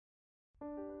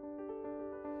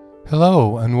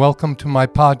Hello, and welcome to my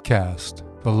podcast,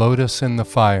 The Lotus in the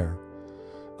Fire.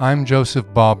 I'm Joseph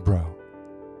Bobrow.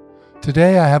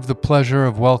 Today I have the pleasure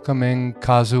of welcoming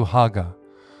Kazu Haga,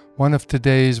 one of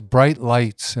today's bright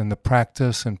lights in the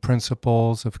practice and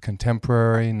principles of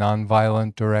contemporary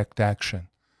nonviolent direct action.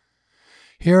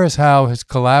 Here is how his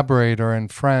collaborator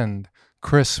and friend,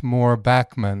 Chris Moore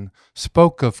Backman,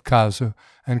 spoke of Kazu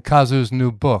and Kazu's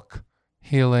new book,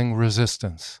 Healing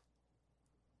Resistance.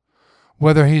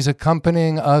 Whether he's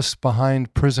accompanying us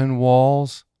behind prison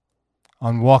walls,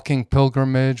 on walking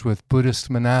pilgrimage with Buddhist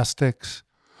monastics,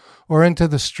 or into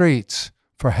the streets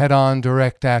for head-on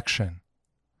direct action,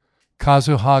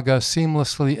 Kazu Haga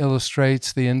seamlessly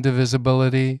illustrates the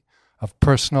indivisibility of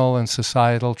personal and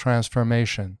societal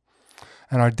transformation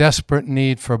and our desperate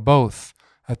need for both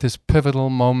at this pivotal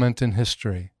moment in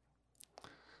history.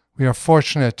 We are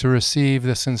fortunate to receive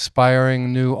this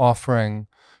inspiring new offering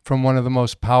from one of the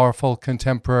most powerful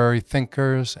contemporary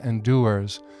thinkers and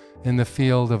doers in the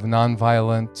field of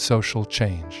nonviolent social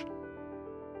change.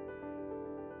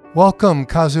 Welcome,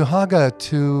 Kazu Haga,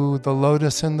 to The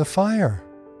Lotus in the Fire.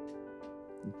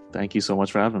 Thank you so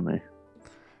much for having me.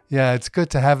 Yeah, it's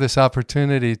good to have this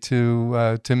opportunity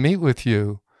to meet with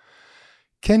you.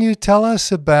 Can you tell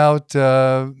us about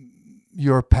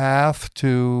your path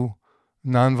to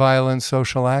nonviolent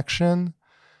social action?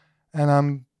 And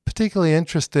I'm particularly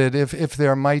interested if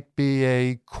there might be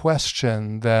a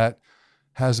question that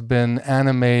has been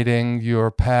animating your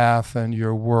path and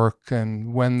your work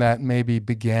and when that maybe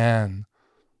began.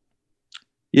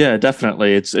 Yeah,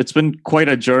 definitely. It's been quite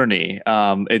a journey.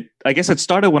 I guess it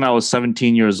started when I was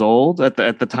 17 years old. At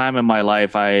the time in my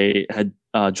life, I had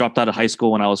dropped out of high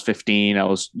school when I was 15. I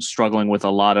was struggling with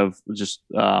a lot of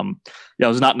I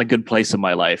was not in a good place in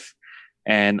my life.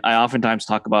 And I oftentimes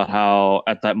talk about how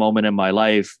at that moment in my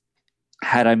life,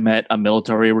 had I met a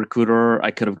military recruiter, I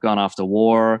could have gone off to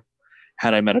war.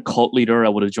 Had I met a cult leader, I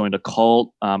would have joined a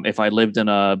cult. If I lived in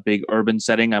a big urban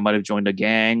setting, I might have joined a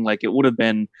gang. Like it would have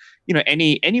been,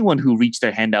 anyone who reached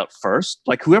their hand out first,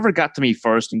 like whoever got to me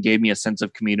first and gave me a sense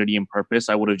of community and purpose,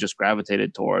 I would have just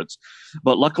gravitated towards.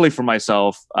 But luckily for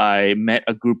myself, I met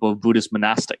a group of Buddhist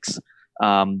monastics.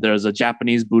 There's a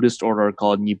Japanese Buddhist order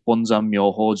called Nipponzan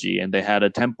Myohoji, and they had a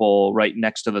temple right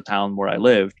next to the town where I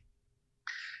lived.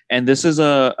 And this is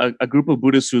a group of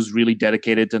Buddhists who's really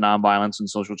dedicated to nonviolence and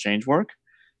social change work.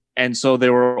 And so they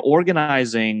were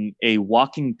organizing a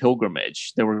walking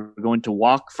pilgrimage. They were going to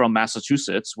walk from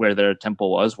Massachusetts, where their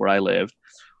temple was, where I lived,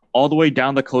 all the way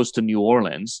down the coast to New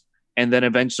Orleans, and then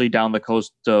eventually down the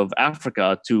coast of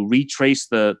Africa to retrace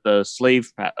the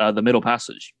Middle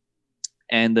Passage.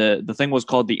 And the thing was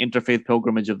called the Interfaith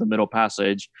Pilgrimage of the Middle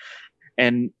Passage.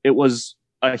 And it was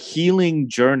a healing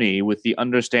journey with the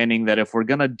understanding that if we're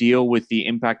going to deal with the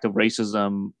impact of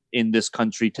racism in this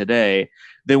country today,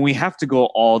 then we have to go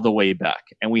all the way back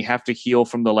and we have to heal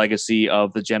from the legacy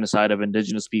of the genocide of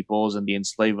indigenous peoples and the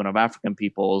enslavement of African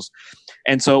peoples.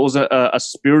 And so it was a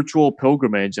spiritual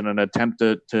pilgrimage and an attempt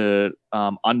to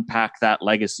unpack that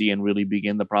legacy and really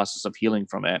begin the process of healing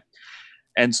from it.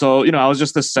 And so, I was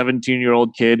just a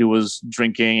 17-year-old kid who was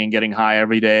drinking and getting high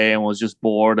every day and was just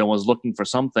bored and was looking for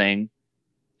something.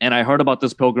 And I heard about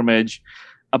this pilgrimage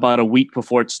about a week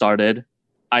before it started.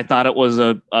 I thought it was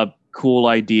a cool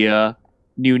idea,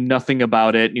 knew nothing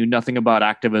about it, knew nothing about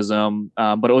activism,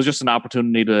 but it was just an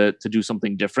opportunity to do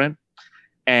something different.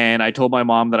 And I told my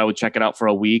mom that I would check it out for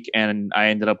a week, and I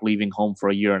ended up leaving home for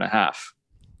a year and a half.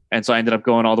 And so I ended up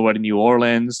going all the way to New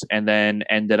Orleans and then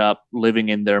ended up living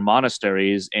in their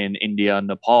monasteries in India and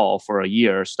Nepal for a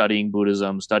year, studying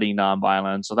Buddhism, studying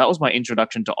nonviolence. So that was my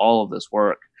introduction to all of this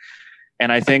work.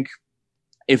 And I think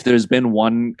if there's been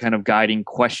one kind of guiding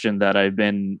question that I've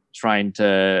been trying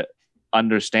to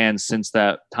understand since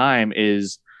that time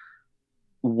is,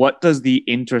 what does the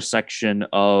intersection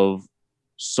of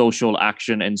social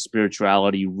action and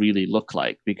spirituality really look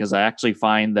like? Because I actually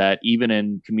find that even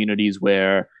in communities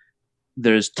where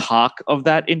there's talk of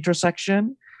that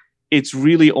intersection, it's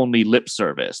really only lip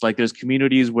service. Like there's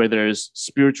communities where there's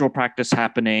spiritual practice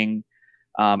happening,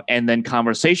 and then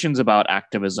conversations about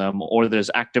activism, or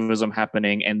there's activism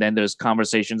happening, and then there's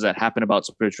conversations that happen about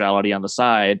spirituality on the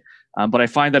side. But I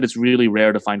find that it's really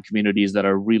rare to find communities that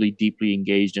are really deeply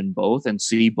engaged in both and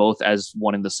see both as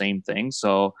one and the same thing.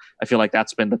 So I feel like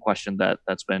that's been the question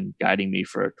that's been guiding me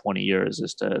for 20 years,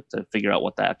 is to figure out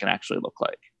what that can actually look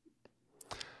like.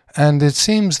 And it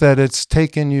seems that it's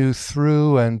taken you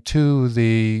through and to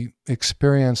the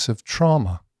experience of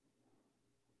trauma.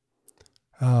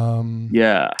 And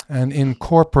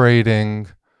incorporating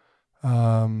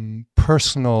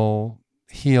personal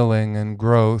healing and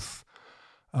growth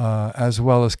as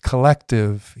well as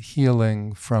collective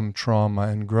healing from trauma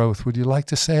and growth. Would you like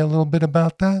to say a little bit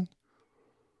about that?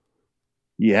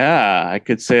 Yeah, I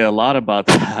could say a lot about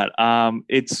that.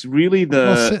 It's really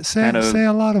Well, the kind say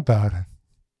of a lot about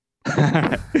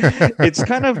it's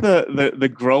kind of it. the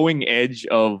growing edge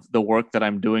of the work that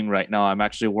I'm doing right now. I'm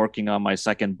actually working on my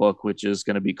second book, which is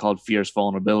going to be called Fierce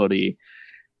Vulnerability.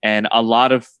 And a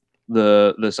lot of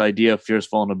this idea of fierce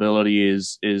vulnerability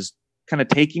is kind of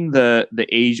taking the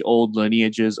age old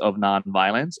lineages of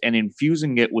nonviolence and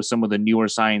infusing it with some of the newer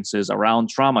sciences around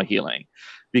trauma healing.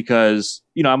 Because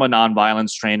I'm a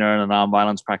nonviolence trainer and a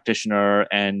nonviolence practitioner,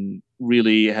 and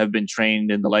really have been trained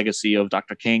in the legacy of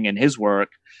Dr. King and his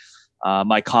work.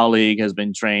 My colleague has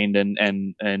been trained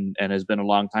and has been a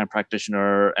longtime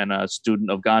practitioner and a student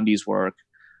of Gandhi's work.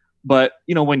 But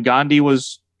when Gandhi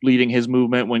was leading his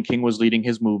movement, when King was leading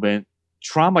his movement,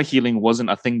 trauma healing wasn't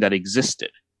a thing that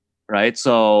existed, right?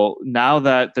 So now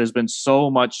that there's been so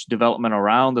much development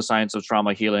around the science of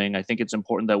trauma healing, I think it's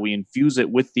important that we infuse it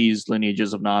with these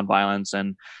lineages of nonviolence.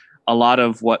 And a lot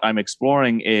of what I'm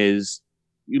exploring is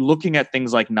looking at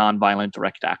things like nonviolent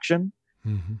direct action.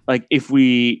 Mm-hmm. Like if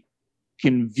we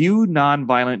can view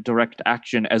nonviolent direct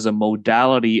action as a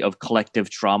modality of collective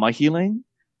trauma healing,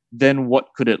 then what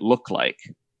could it look like?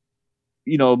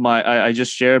 I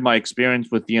just shared my experience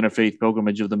with the Interfaith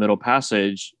Pilgrimage of the Middle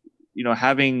Passage.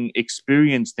 Having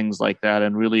experienced things like that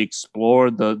and really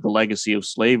explored the legacy of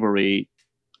slavery,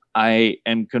 I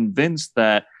am convinced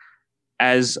that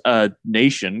as a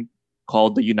nation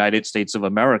called the United States of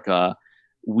America,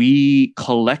 we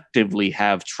collectively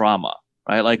have trauma,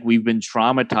 right? Like we've been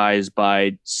traumatized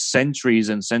by centuries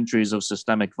and centuries of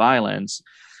systemic violence,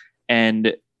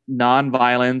 and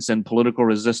nonviolence and political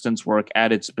resistance work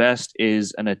at its best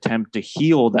is an attempt to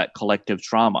heal that collective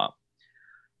trauma.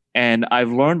 And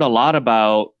I've learned a lot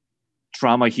about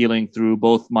trauma healing through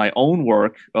both my own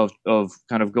work of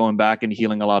kind of going back and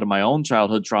healing a lot of my own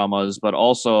childhood traumas, but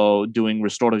also doing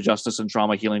restorative justice and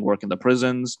trauma healing work in the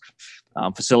prisons,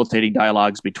 facilitating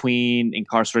dialogues between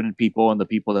incarcerated people and the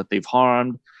people that they've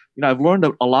harmed. I've learned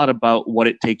a lot about what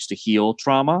it takes to heal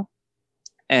trauma.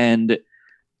 And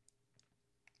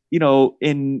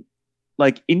in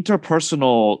like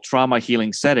interpersonal trauma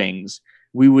healing settings,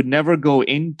 we would never go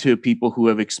into people who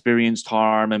have experienced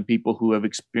harm and people who have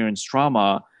experienced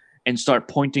trauma and start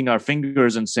pointing our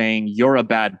fingers and saying, you're a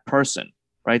bad person,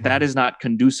 right? That is not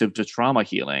conducive to trauma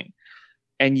healing.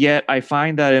 And yet I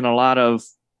find that in a lot of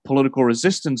political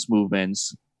resistance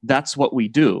movements, that's what we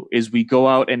do, is we go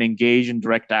out and engage in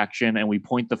direct action and we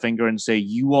point the finger and say,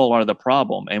 you all are the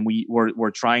problem. And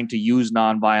we're trying to use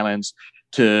nonviolence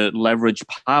to leverage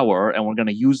power, and we're going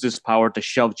to use this power to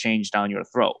shove change down your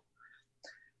throat.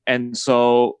 And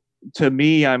so to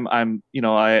me, I am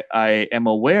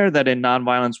aware that in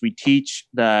nonviolence, we teach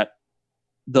that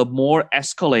the more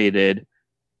escalated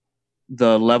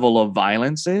the level of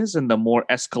violence is and the more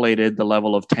escalated the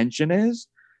level of tension is,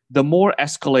 the more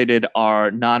escalated our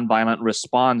nonviolent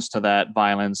response to that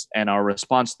violence and our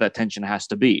response to that tension has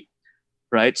to be,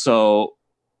 right? So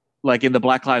like in the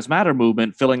Black Lives Matter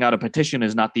movement, filling out a petition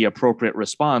is not the appropriate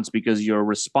response because you're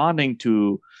responding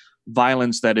to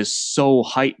violence that is so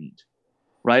heightened,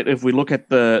 right? If we look at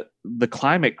the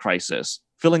climate crisis,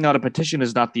 filling out a petition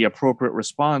is not the appropriate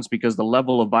response because the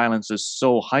level of violence is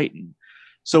so heightened.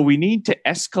 So we need to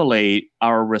escalate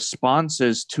our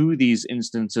responses to these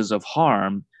instances of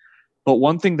harm. But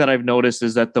one thing that I've noticed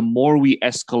is that the more we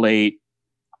escalate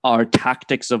our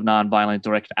tactics of nonviolent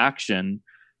direct action,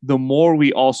 the more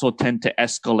we also tend to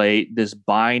escalate this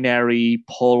binary,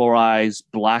 polarized,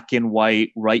 black and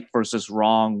white, right versus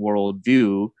wrong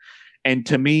worldview. And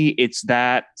to me, it's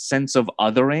that sense of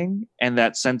othering and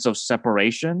that sense of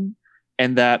separation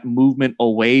and that movement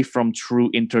away from true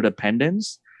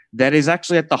interdependence that is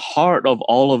actually at the heart of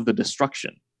all of the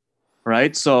destruction,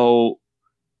 right? So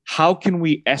how can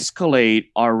we escalate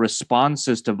our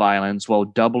responses to violence while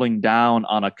doubling down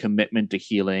on a commitment to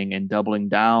healing and doubling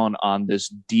down on this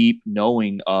deep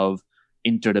knowing of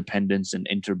interdependence and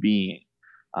interbeing?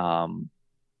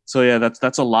 So yeah,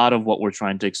 that's a lot of what we're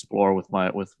trying to explore with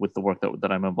the work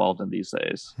that I'm involved in these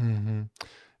days. Mm-hmm.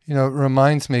 It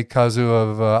reminds me, Kazu,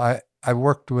 of I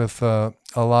worked with a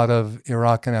lot of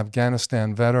Iraq and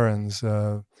Afghanistan veterans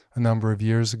a number of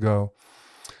years ago.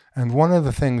 And one of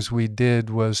the things we did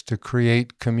was to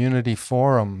create community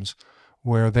forums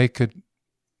where they could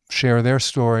share their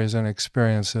stories and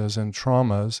experiences and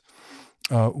traumas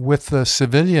with the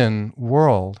civilian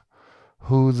world,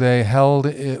 who they held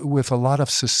with a lot of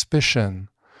suspicion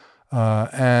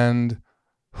and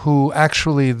who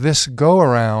actually this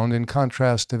go-around, in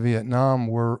contrast to Vietnam,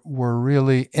 were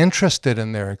really interested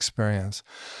in their experience.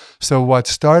 So what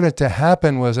started to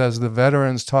happen was, as the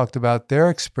veterans talked about their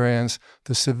experience,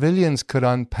 the civilians could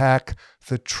unpack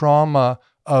the trauma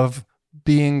of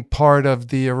being part of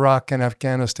the Iraq and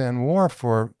Afghanistan war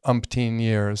for umpteen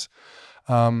years,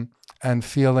 and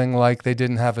feeling like they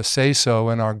didn't have a say-so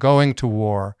in our going to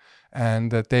war, and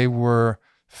that they were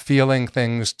feeling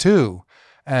things too.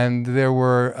 And there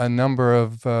were a number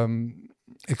of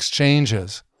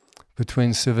exchanges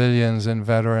between civilians and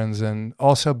veterans, and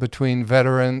also between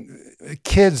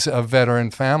kids of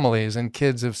veteran families and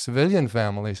kids of civilian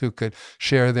families who could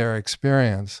share their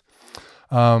experience.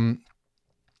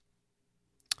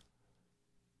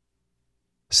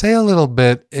 Say a little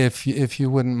bit, if you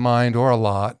wouldn't mind, or a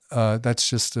lot, that's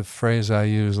just a phrase I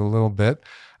use a little bit,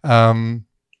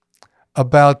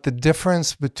 about the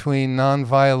difference between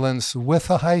nonviolence with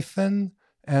a hyphen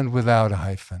and without a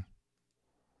hyphen.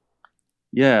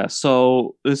 Yeah,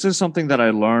 so this is something that I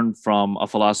learned from a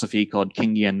philosophy called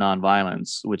Kingian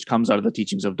nonviolence, which comes out of the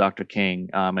teachings of Dr. King,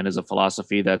 and is a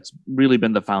philosophy that's really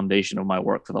been the foundation of my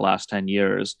work for the last 10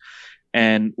 years.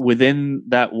 And within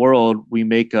that world, we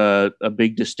make a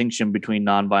big distinction between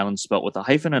nonviolence spelt with a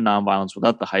hyphen and nonviolence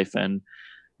without the hyphen,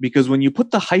 because when you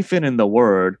put the hyphen in the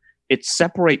word, it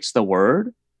separates the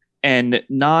word. And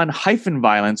non-hyphen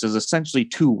violence is essentially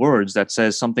two words that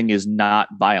says something is not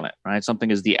violent, right?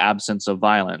 Something is the absence of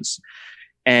violence.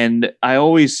 And I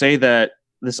always say that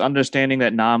this understanding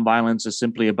that non-violence is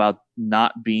simply about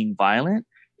not being violent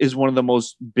is one of the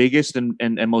most biggest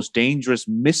and most dangerous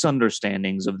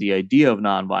misunderstandings of the idea of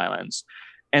non-violence.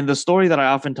 And the story that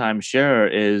I oftentimes share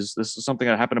is, this is something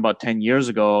that happened about 10 years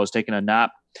ago. I was taking a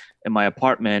nap in my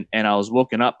apartment, and I was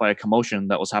woken up by a commotion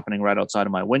that was happening right outside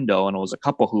of my window, and it was a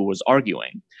couple who was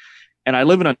arguing. And I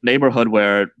live in a neighborhood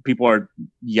where people are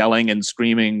yelling and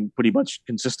screaming pretty much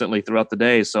consistently throughout the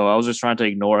day, so I was just trying to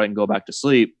ignore it and go back to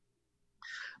sleep.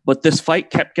 But this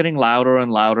fight kept getting louder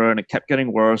and louder, and it kept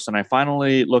getting worse, and I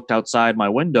finally looked outside my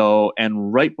window,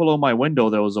 and right below my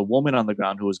window there was a woman on the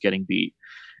ground who was getting beat,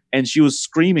 and she was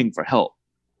screaming for help.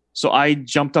 So I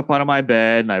jumped up out of my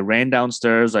bed and I ran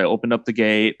downstairs. I opened up the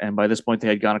gate, and by this point they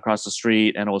had gone across the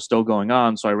street and it was still going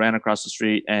on. So I ran across the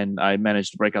street and I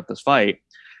managed to break up this fight.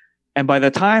 And by the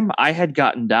time I had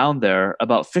gotten down there,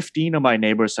 about 15 of my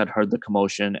neighbors had heard the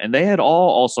commotion, and they had all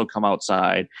also come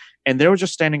outside, and they were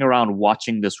just standing around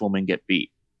watching this woman get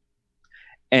beat.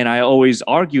 And I always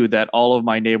argue that all of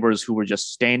my neighbors who were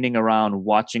just standing around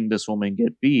watching this woman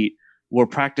get beat were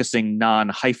practicing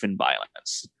non-hyphen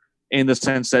violence, in the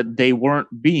sense that they weren't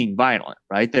being violent,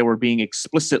 right? They were being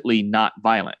explicitly not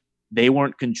violent. They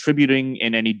weren't contributing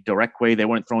in any direct way. They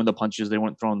weren't throwing the punches. They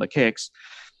weren't throwing the kicks.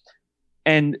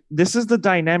 And this is the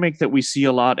dynamic that we see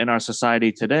a lot in our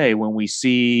society today. When we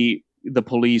see the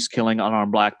police killing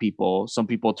unarmed Black people, some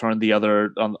people turn the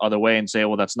other way and say,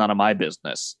 well, that's none of my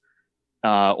business.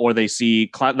 Or they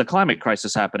see the climate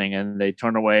crisis happening and they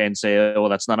turn away and say, well,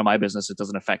 that's none of my business. It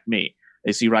doesn't affect me.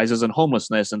 They see rises in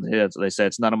homelessness and they say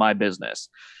it's none of my business.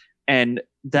 And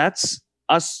that's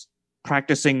us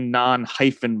practicing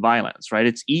non-hyphen violence, right?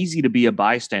 It's easy to be a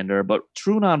bystander, but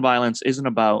true nonviolence isn't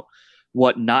about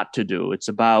what not to do. It's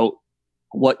about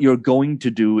what you're going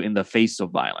to do in the face of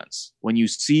violence. When you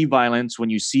see violence, when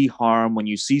you see harm, when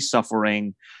you see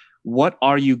suffering, what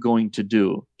are you going to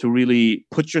do to really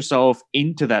put yourself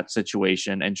into that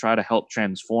situation and try to help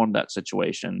transform that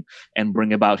situation and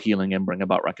bring about healing and bring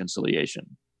about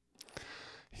reconciliation?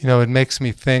 You know, it makes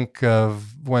me think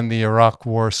of when the Iraq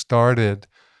War started.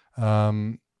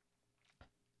 There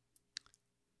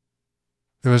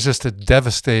was just a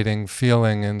devastating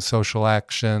feeling in social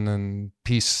action and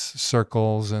peace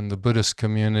circles and the Buddhist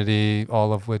community,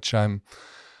 all of which I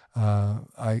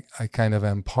kind of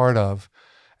am part of.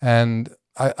 And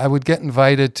I would get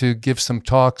invited to give some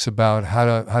talks about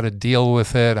how to deal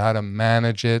with it, how to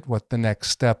manage it, what the next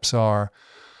steps are.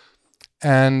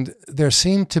 And there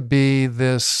seemed to be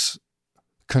this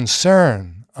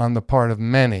concern on the part of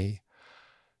many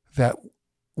that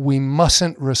we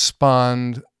mustn't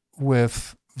respond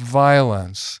with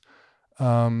violence.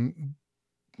 It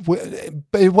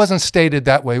wasn't stated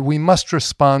that way. We must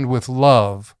respond with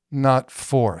love, not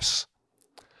force.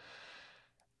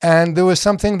 And there was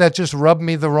something that just rubbed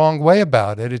me the wrong way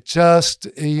about it. It just,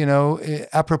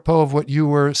 apropos of what you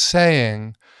were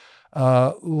saying,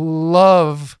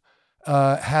 love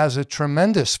has a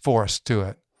tremendous force to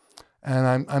it.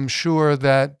 And I'm sure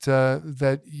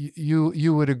that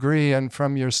you would agree, and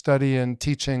from your study and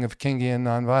teaching of Kingian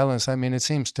nonviolence, I mean, it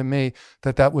seems to me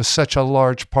that was such a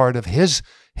large part of his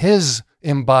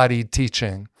embodied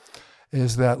teaching.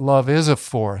 is that love is a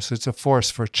force. It's a force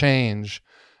for change,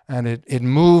 and it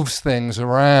moves things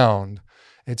around.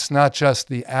 It's not just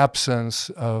the absence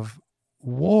of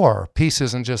war. Peace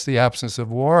isn't just the absence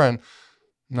of war, and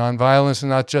nonviolence is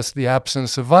not just the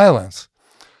absence of violence.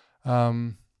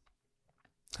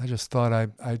 I just thought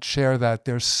I'd share that.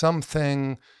 There's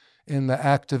something in the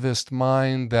activist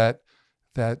mind that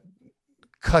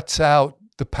cuts out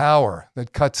the power,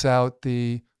 that cuts out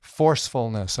the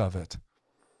forcefulness of it.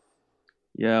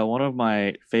 Yeah, one of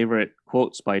my favorite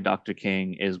quotes by Dr.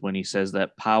 King is when he says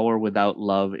that power without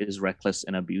love is reckless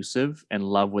and abusive, and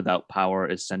love without power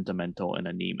is sentimental and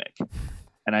anemic.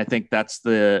 And I think that's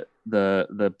the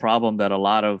problem that a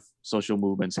lot of social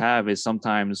movements have, is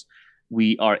sometimes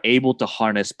we are able to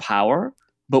harness power,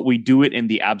 but we do it in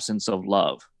the absence of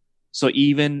love. So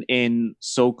even in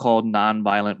so-called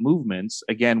nonviolent movements,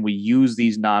 again, we use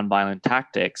these nonviolent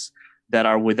tactics that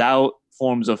are without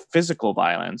forms of physical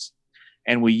violence.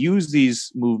 And we use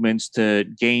these movements to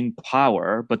gain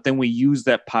power, but then we use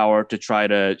that power to try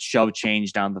to shove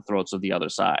change down the throats of the other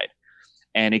side.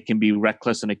 And it can be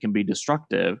reckless and it can be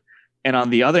destructive. And on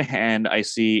the other hand, I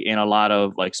see in a lot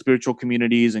of like spiritual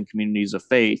communities and communities of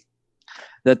faith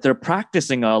that they're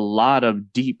practicing a lot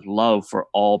of deep love for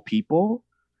all people,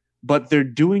 but they're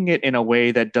doing it in a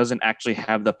way that doesn't actually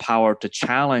have the power to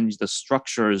challenge the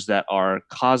structures that are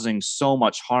causing so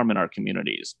much harm in our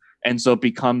communities. And so it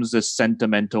becomes this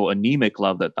sentimental, anemic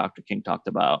love that Dr. King talked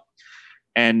about.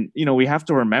 And, you know, we have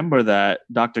to remember that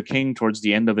Dr. King, towards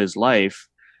the end of his life,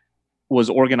 was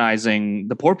organizing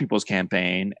the Poor People's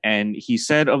Campaign. And he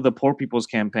said of the Poor People's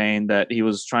Campaign that he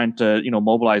was trying to, you know,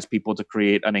 mobilize people to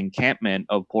create an encampment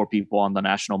of poor people on the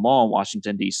National Mall in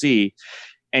Washington, D.C.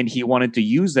 And he wanted to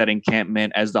use that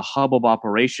encampment as the hub of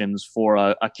operations for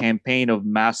a campaign of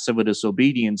mass civil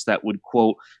disobedience that would,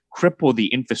 quote, cripple the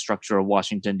infrastructure of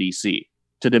Washington, D.C.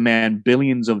 to demand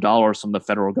billions of dollars from the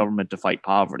federal government to fight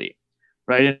poverty,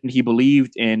 right? And he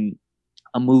believed in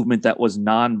a movement that was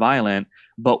nonviolent,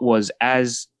 but was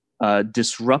as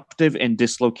disruptive and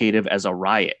dislocative as a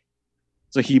riot.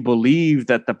 So he believed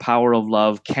that the power of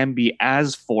love can be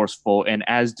as forceful and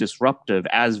as disruptive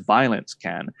as violence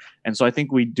can. And so I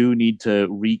think we do need to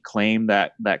reclaim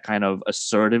that kind of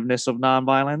assertiveness of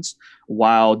nonviolence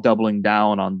while doubling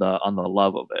down on the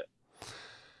love of it.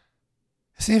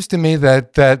 It seems to me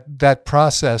that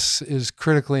process is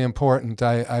critically important.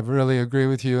 I really agree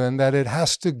with you, and that it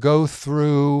has to go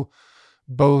through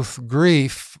both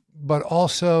grief, but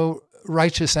also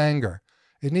righteous anger.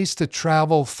 It needs to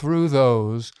travel through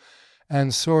those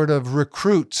and sort of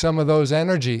recruit some of those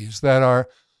energies that are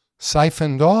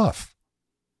siphoned off.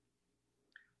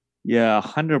 Yeah,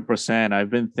 100%. I've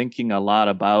been thinking a lot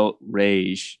about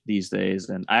rage these days,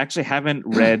 and I actually haven't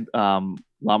read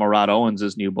Lama Rod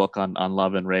Owens' new book on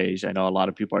love and rage. I know a lot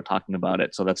of people are talking about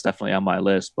it, so that's definitely on my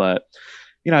list. But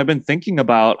you know, I've been thinking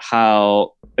about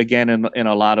how, again, in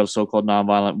a lot of so-called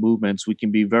nonviolent movements, we can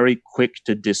be very quick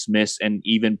to dismiss and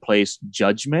even place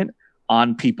judgment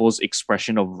on people's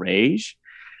expression of rage.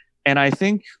 And I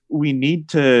think we need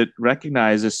to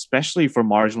recognize, especially for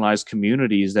marginalized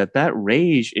communities, that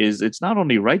rage it's not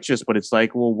only righteous, but it's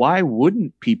like, well, why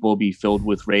wouldn't people be filled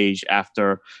with rage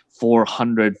after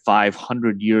 400,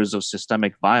 500 years of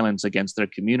systemic violence against their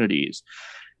communities?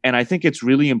 And I think it's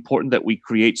really important that we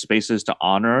create spaces to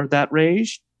honor that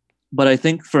rage. But I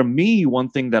think for me, one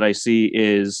thing that I see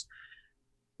is,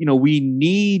 you know, we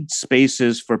need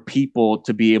spaces for people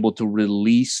to be able to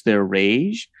release their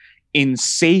rage in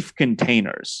safe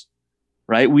containers,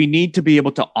 right? We need to be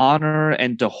able to honor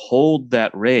and to hold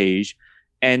that rage.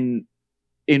 And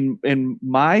in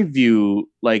my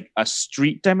view, like a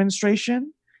street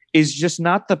demonstration is just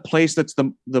not the place that's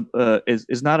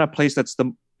is not a place that's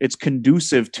it's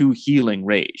conducive to healing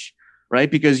rage,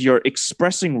 right? Because you're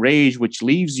expressing rage, which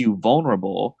leaves you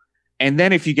vulnerable. And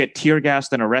then if you get tear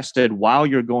gassed and arrested while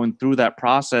you're going through that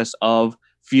process of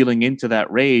feeling into that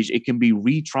rage, it can be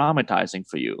re-traumatizing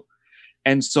for you.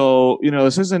 And so, you know,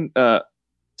 this isn't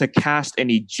to cast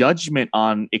any judgment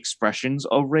on expressions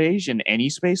of rage in any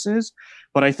spaces,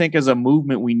 but I think as a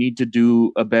movement, we need to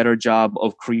do a better job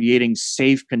of creating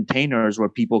safe containers where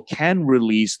people can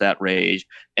release that rage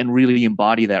and really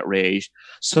embody that rage,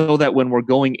 so that when we're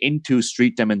going into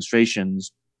street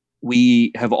demonstrations,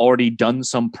 we have already done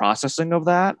some processing of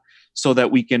that, so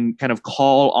that we can kind of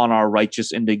call on our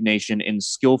righteous indignation in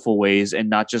skillful ways and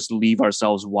not just leave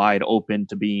ourselves wide open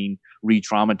to being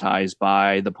re-traumatized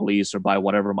by the police or by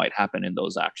whatever might happen in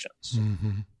those actions. Mm-hmm.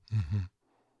 Mm-hmm.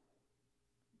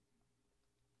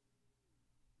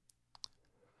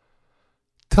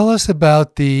 Tell us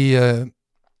about the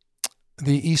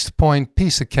East Point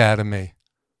Peace Academy.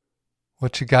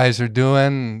 what you guys are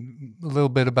doing, a little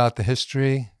bit about the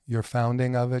history, your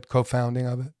founding of it, co-founding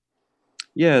of it.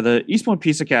 Yeah, the East Point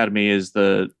Peace Academy is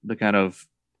the kind of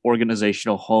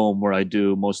organizational home where I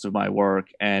do most of my work,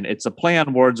 and it's a play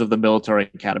on words of the military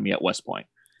academy at West Point,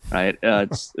 right?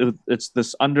 It's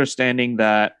this understanding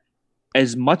that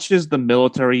as much as the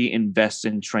military invests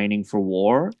in training for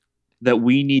war, that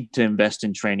we need to invest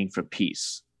in training for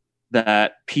peace.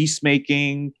 That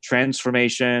peacemaking,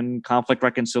 transformation, conflict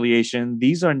reconciliation,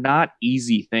 these are not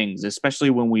easy things, especially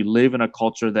when we live in a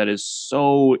culture that is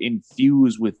so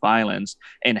infused with violence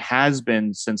and has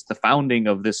been since the founding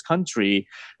of this country.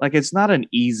 Like, it's not an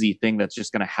easy thing that's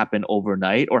just going to happen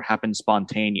overnight or happen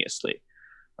spontaneously,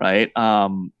 right?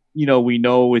 We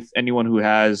know with anyone who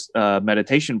has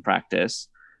meditation practice,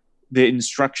 the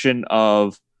instruction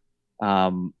of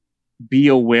be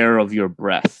aware of your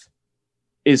breath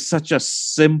is such a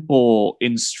simple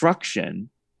instruction,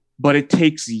 but it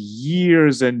takes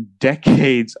years and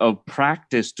decades of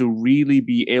practice to really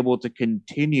be able to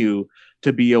continue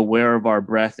to be aware of our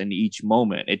breath in each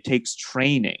moment. It takes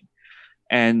training.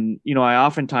 And, I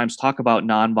oftentimes talk about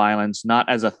nonviolence not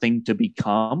as a thing to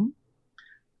become,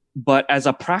 but as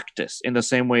a practice, in the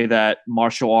same way that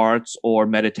martial arts or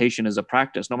meditation is a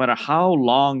practice. No matter how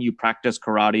long you practice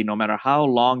karate, no matter how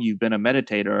long you've been a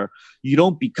meditator, you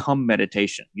don't become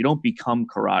meditation. You don't become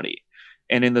karate.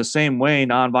 And in the same way,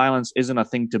 nonviolence isn't a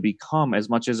thing to become as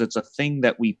much as it's a thing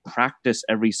that we practice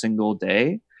every single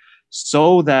day,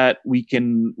 so that we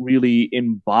can really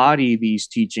embody these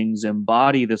teachings,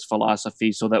 embody this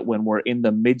philosophy, so that when we're in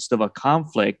the midst of a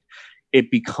conflict, it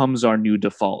becomes our new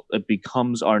default. It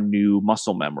becomes our new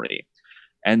muscle memory.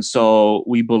 And so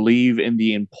we believe in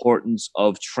the importance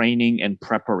of training and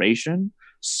preparation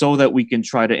so that we can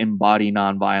try to embody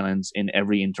nonviolence in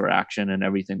every interaction and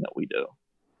everything that we do.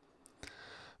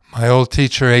 My old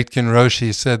teacher, Aitken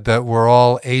Roshi, said that we're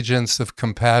all agents of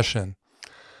compassion.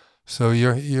 So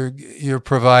you're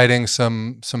providing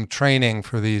some training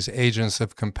for these agents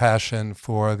of compassion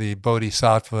for the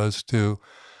bodhisattvas to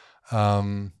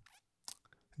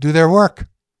do their work.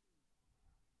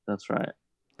 That's right.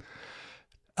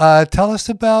 Tell us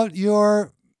about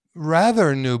your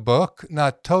rather new book,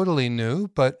 not totally new,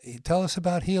 but tell us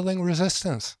about Healing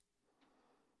Resistance.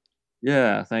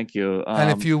 Yeah, thank you. And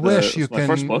if you wish, you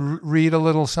can read a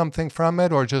little something from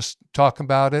it or just talk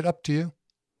about it. Up to you.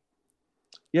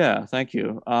 Yeah, thank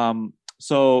you.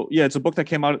 It's a book that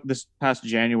came out this past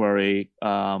January,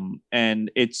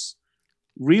 and it's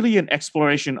really an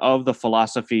exploration of the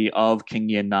philosophy of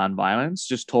Kingian nonviolence,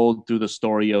 just told through the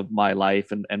story of my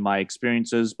life and my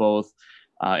experiences, both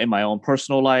in my own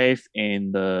personal life,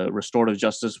 in the restorative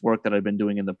justice work that I've been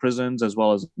doing in the prisons, as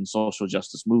well as in social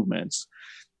justice movements.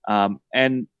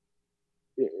 And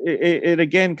it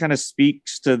again kind of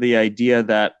speaks to the idea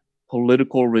that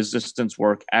political resistance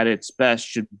work at its best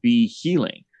should be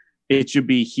healing. It should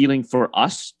be healing for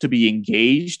us to be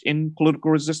engaged in political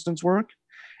resistance work.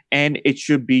 And it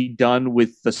should be done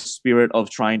with the spirit of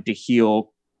trying to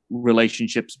heal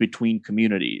relationships between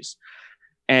communities.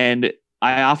 And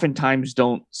I oftentimes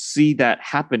don't see that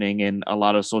happening in a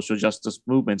lot of social justice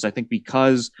movements. I think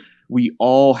because we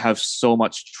all have so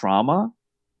much trauma,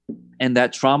 and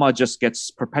that trauma just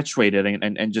gets perpetuated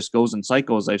and just goes in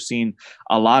cycles. I've seen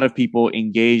a lot of people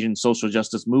engage in social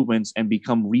justice movements and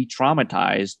become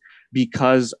re-traumatized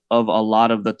because of a lot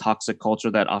of the toxic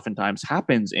culture that oftentimes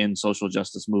happens in social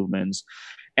justice movements.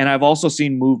 And I've also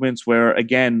seen movements where,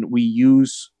 again, we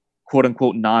use quote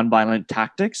unquote nonviolent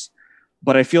tactics,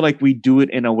 but I feel like we do it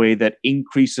in a way that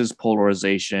increases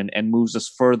polarization and moves us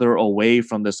further away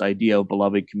from this idea of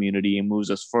beloved community and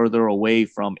moves us further away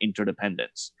from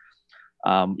interdependence.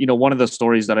 One of the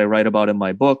stories that I write about in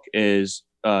my book is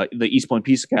the East Point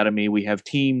Peace Academy. We have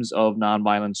teams of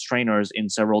nonviolence trainers in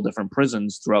several different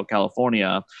prisons throughout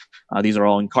California. These are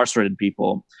all incarcerated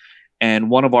people. And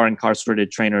one of our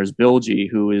incarcerated trainers, Bilgi,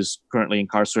 who is currently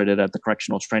incarcerated at the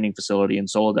Correctional Training Facility in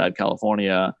Soledad,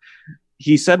 California,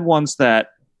 he said once that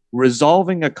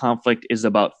resolving a conflict is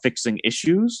about fixing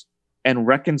issues and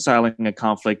reconciling a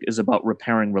conflict is about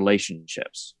repairing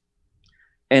relationships.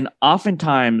 And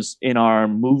oftentimes in our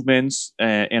movements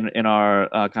and in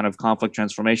our kind of conflict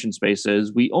transformation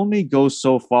spaces, we only go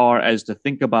so far as to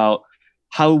think about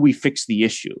how we fix the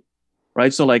issue,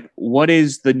 right? So like, what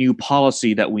is the new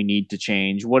policy that we need to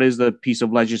change? What is the piece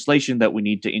of legislation that we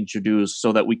need to introduce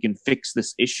so that we can fix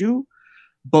this issue?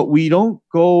 But we don't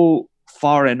go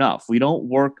far enough. We don't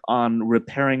work on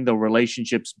repairing the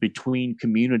relationships between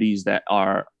communities that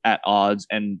are at odds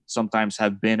and sometimes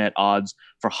have been at odds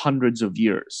for hundreds of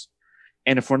years.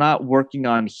 And if we're not working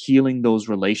on healing those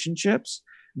relationships,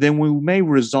 then we may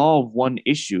resolve one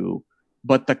issue,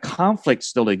 but the conflict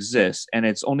still exists, and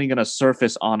it's only going to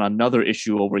surface on another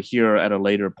issue over here at a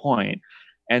later point.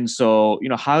 And so,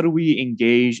 how do we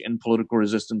engage in political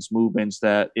resistance movements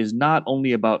that is not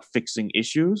only about fixing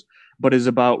issues, but is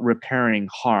about repairing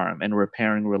harm and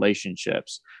repairing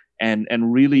relationships, and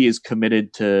really is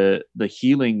committed to the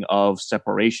healing of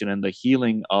separation and the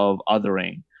healing of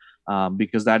othering,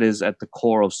 because that is at the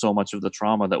core of so much of the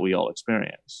trauma that we all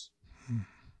experience.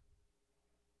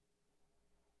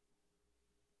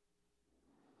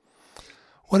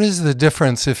 What is the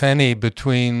difference, if any,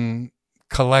 between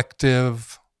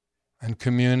collective and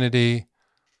community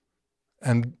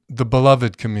and the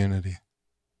beloved community?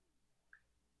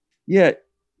 Yeah,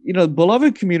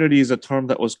 beloved community is a term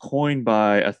that was coined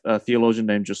by a theologian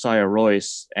named Josiah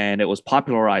Royce, and it was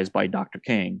popularized by Dr.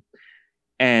 King.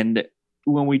 And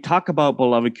when we talk about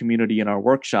beloved community in our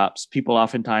workshops, people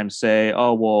oftentimes say,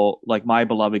 oh, well, like my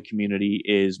beloved community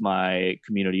is my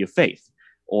community of faith,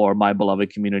 or my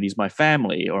beloved community is my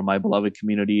family, or my beloved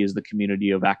community is the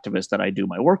community of activists that I do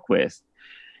my work with.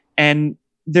 And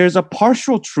there's a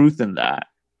partial truth in that.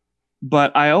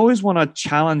 But I always want to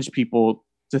challenge people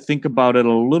to think about it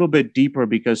a little bit deeper,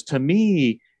 because to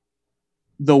me,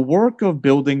 the work of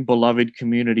building beloved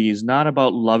community is not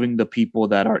about loving the people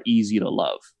that are easy to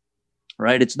love,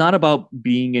 right? It's not about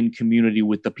being in community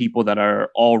with the people that are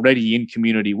already in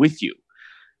community with you.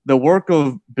 The work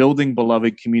of building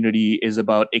beloved community is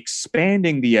about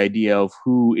expanding the idea of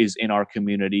who is in our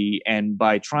community, and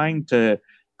by trying to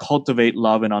cultivate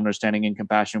love and understanding and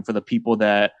compassion for the people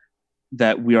that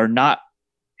we are not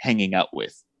hanging out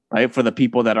with, right? For the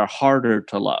people that are harder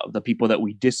to love, the people that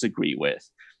we disagree with.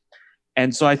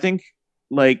 And so I think,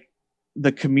 like,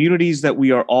 the communities that we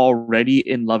are already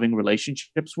in loving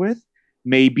relationships with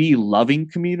may be loving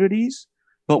communities,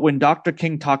 but when Dr.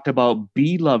 King talked about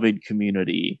beloved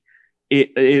community,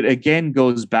 it again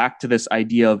goes back to this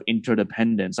idea of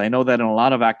interdependence. I know that in a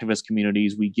lot of activist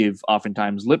communities, we give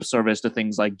oftentimes lip service to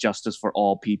things like justice for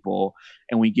all people,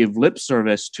 and we give lip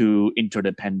service to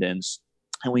interdependence,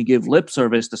 and we give lip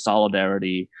service to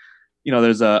solidarity.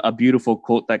 There's a beautiful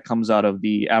quote that comes out of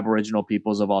the Aboriginal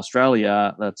peoples of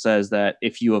Australia that says that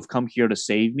if you have come here to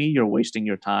save me, you're wasting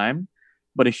your time.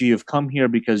 But if you have come here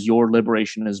because your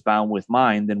liberation is bound with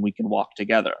mine, then we can walk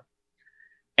together.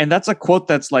 And that's a quote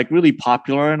that's like really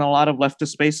popular in a lot of leftist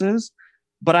spaces,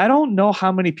 but I don't know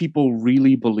how many people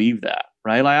really believe that,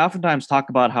 right? I oftentimes talk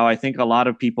about how I think a lot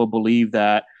of people believe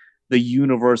that the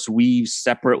universe weaves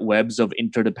separate webs of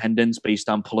interdependence based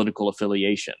on political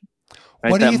affiliation.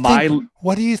 Right?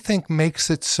 What do you think makes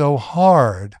it so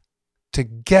hard to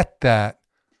get that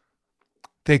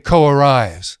they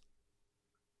co-arise?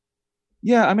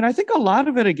 Yeah, I mean, I think a lot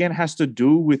of it, again, has to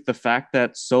do with the fact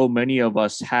that so many of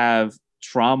us have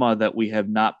trauma that we have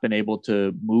not been able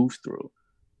to move through,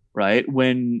 right?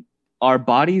 When our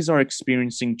bodies are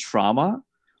experiencing trauma,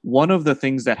 one of the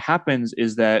things that happens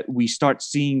is that we start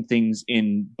seeing things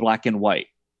in black and white.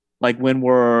 Like when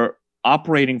we're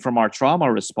operating from our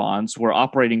trauma response, we're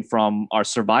operating from our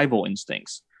survival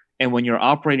instincts. And when you're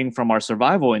operating from our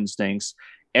survival instincts,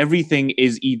 everything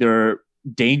is either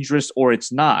dangerous or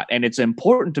it's not. And it's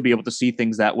important to be able to see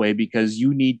things that way, because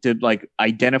you need to like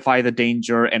identify the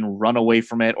danger and run away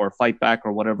from it or fight back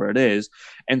or whatever it is.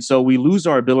 And so we lose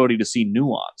our ability to see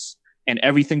nuance, and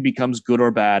everything becomes good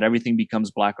or bad. Everything becomes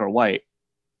black or white.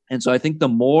 And so I think the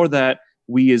more that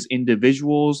we as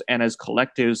individuals and as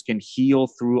collectives can heal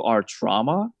through our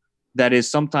trauma, that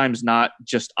is sometimes not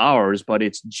just ours, but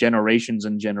it's generations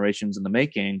and generations in the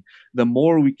making, the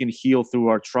more we can heal through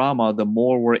our trauma, the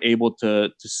more we're able to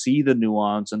see the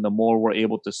nuance, and the more we're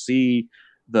able to see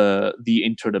the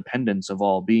interdependence of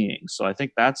all beings. So I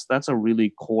think that's a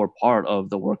really core part of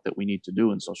the work that we need to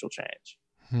do in social change.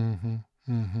 Mm-hmm.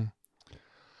 Mm-hmm.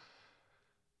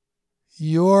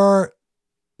 You're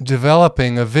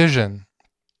developing a vision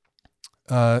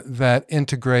that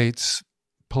integrates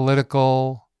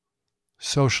political,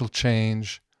 social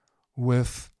change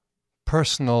with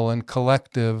personal and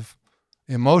collective,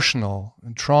 emotional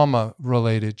and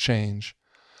trauma-related change.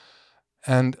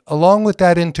 And along with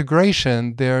that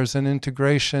integration, there's an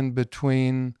integration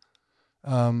between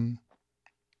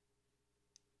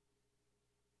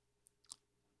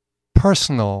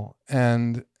personal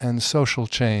and social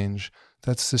change.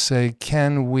 That's to say,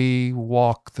 can we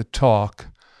walk the talk?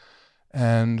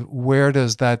 And where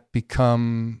does that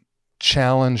become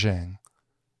challenging?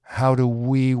 How do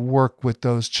we work with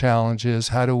those challenges?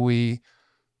 How do we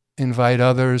invite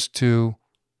others to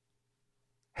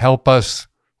help us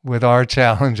with our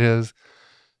challenges?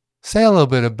 Say a little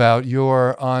bit about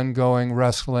your ongoing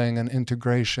wrestling and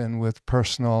integration with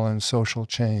personal and social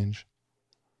change.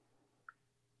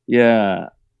 Yeah.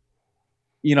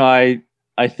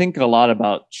 I think a lot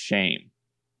about shame,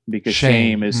 because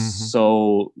shame Shame. is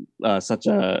such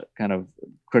a kind of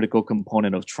critical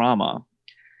component of trauma.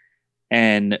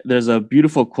 And there's a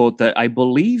beautiful quote that I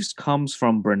believe comes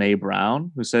from Brene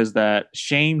Brown, who says that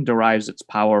shame derives its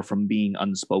power from being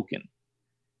unspoken.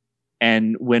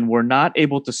 And when we're not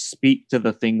able to speak to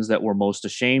the things that we're most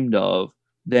ashamed of,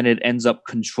 then it ends up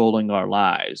controlling our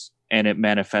lives, and it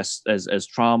manifests as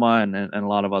trauma and a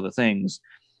lot of other things.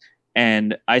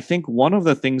 And I think one of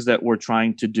the things that we're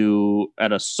trying to do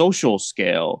at a social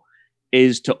scale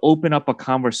is to open up a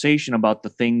conversation about the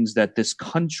things that this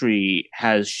country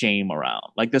has shame around.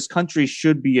 Like, this country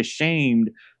should be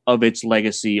ashamed of its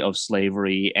legacy of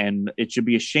slavery, and it should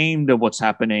be ashamed of what's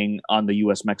happening on the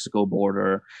US Mexico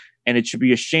border, and it should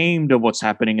be ashamed of what's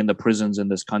happening in the prisons in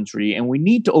this country. And we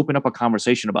need to open up a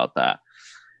conversation about that.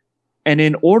 And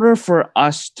in order for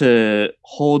us to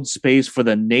hold space for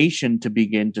the nation to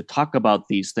begin to talk about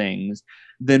these things,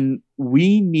 then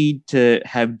we need to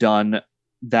have done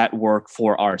that work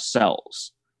for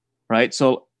ourselves, right?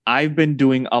 So I've been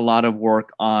doing a lot of work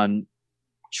on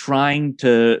trying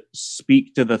to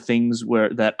speak to the things where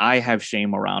that I have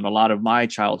shame around, a lot of my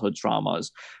childhood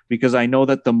traumas, because I know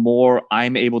that the more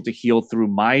I'm able to heal through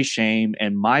my shame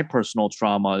and my personal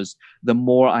traumas, the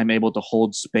more I'm able to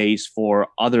hold space for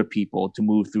other people to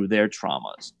move through their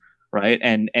traumas. Right.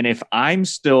 And if I'm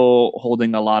still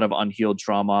holding a lot of unhealed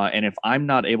trauma, and if I'm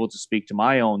not able to speak to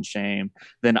my own shame,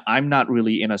 then I'm not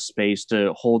really in a space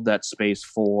to hold that space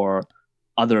for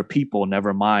other people,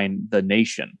 never mind the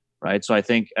nation. Right. So I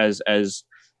think as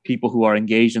people who are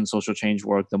engaged in social change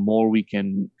work, the more we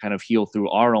can kind of heal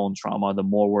through our own trauma, the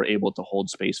more we're able to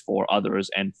hold space for others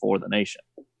and for the nation.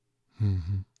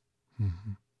 Mm-hmm.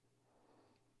 Mm-hmm.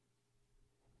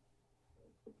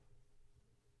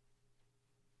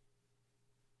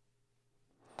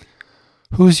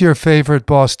 Who's your favorite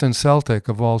Boston Celtic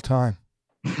of all time?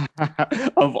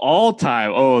 Of all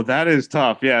time. Oh, that is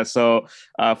tough. Yeah. So,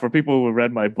 for people who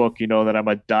read my book, you know that I'm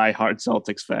a diehard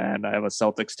Celtics fan. I have a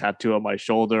Celtics tattoo on my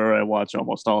shoulder. I watch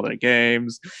almost all their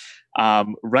games.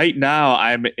 Right now,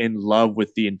 I'm in love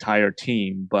with the entire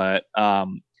team, but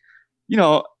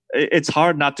it's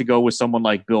hard not to go with someone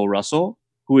like Bill Russell,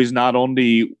 who is not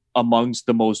only amongst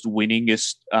the most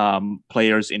winningest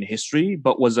players in history,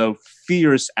 but was a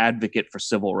fierce advocate for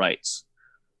civil rights.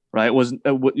 Right,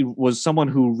 was someone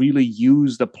who really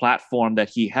used the platform that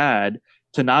he had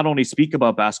to not only speak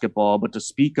about basketball, but to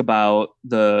speak about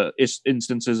the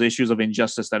issues of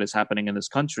injustice that is happening in this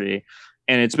country.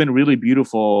 And it's been really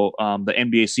beautiful. The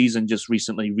NBA season just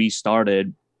recently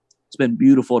restarted. It's been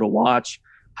beautiful to watch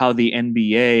how the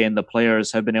NBA and the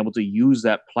players have been able to use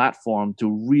that platform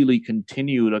to really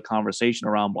continue the conversation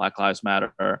around Black Lives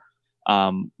Matter.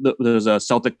 There's a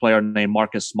Celtic player named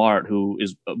Marcus Smart, who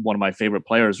is one of my favorite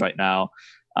players right now.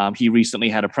 He recently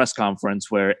had a press conference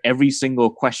where every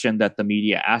single question that the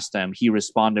media asked him, he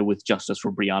responded with justice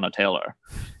for Breonna Taylor.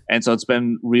 And so it's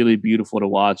been really beautiful to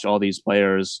watch all these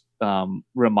players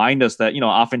remind us that,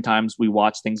 oftentimes we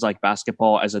watch things like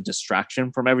basketball as a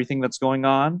distraction from everything that's going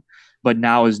on, but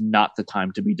now is not the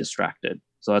time to be distracted.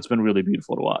 So that's been really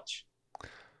beautiful to watch.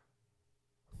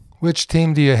 Which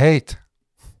team do you hate?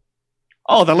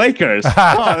 Oh, the Lakers.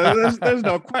 There's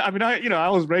no question. I mean, I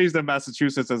was raised in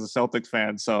Massachusetts as a Celtics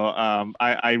fan, so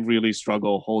I really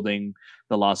struggle holding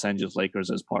the Los Angeles Lakers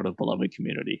as part of beloved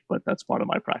community, but that's part of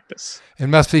my practice. It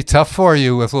must be tough for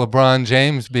you with LeBron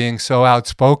James being so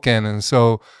outspoken and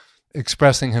so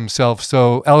expressing himself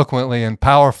so eloquently and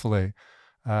powerfully.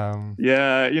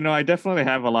 Yeah, I definitely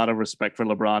have a lot of respect for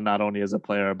LeBron, not only as a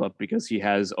player, but because he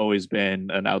has always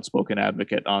been an outspoken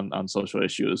advocate on social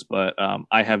issues. But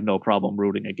I have no problem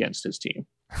rooting against his team.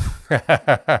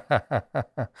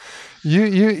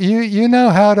 You know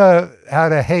how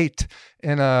to hate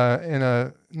in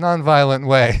a nonviolent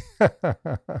way.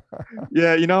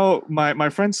 Yeah, my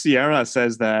friend Sierra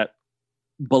says that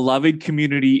beloved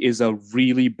community is a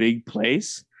really big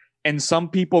place. And some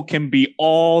people can be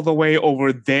all the way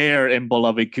over there in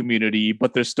beloved community,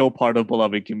 but they're still part of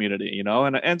beloved community,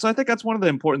 And so I think that's one of the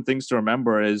important things to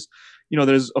remember is,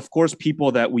 there's of course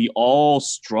people that we all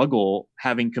struggle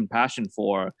having compassion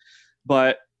for,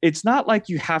 but it's not like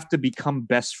you have to become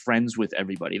best friends with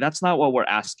everybody. That's not what we're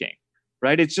asking,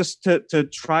 right? It's just to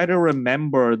try to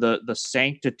remember the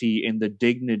sanctity and the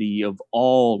dignity of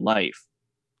all life.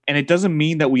 And it doesn't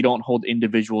mean that we don't hold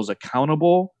individuals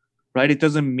accountable, right? It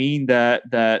doesn't mean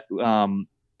that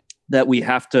we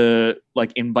have to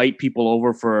like invite people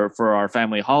over for our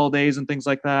family holidays and things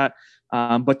like that.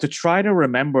 But to try to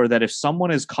remember that if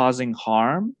someone is causing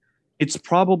harm, it's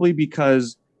probably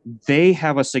because they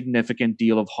have a significant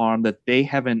deal of harm that they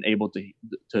haven't able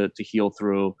to heal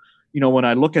through. When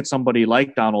I look at somebody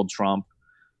like Donald Trump,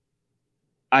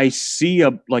 I see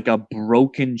a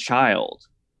broken child,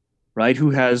 right?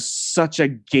 Who has such a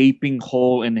gaping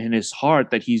hole in his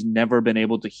heart that he's never been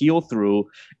able to heal through.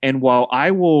 And while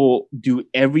I will do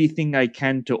everything I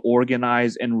can to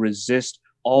organize and resist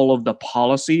all of the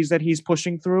policies that he's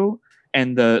pushing through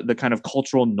and the kind of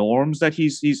cultural norms that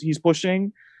he's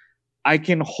pushing, I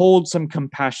can hold some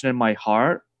compassion in my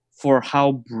heart for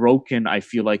how broken I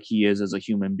feel like he is as a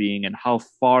human being and how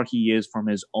far he is from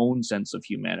his own sense of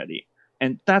humanity.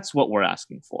 And that's what we're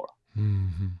asking for.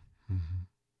 Mm-hmm. Mm-hmm.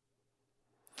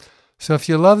 So if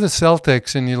you love the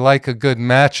Celtics and you like a good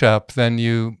matchup, then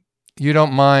you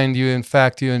don't mind. In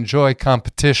fact, you enjoy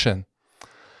competition.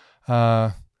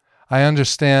 I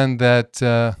understand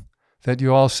that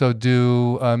you also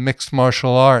do mixed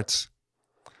martial arts.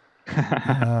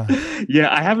 Yeah,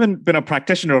 I haven't been a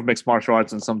practitioner of mixed martial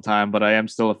arts in some time, but I am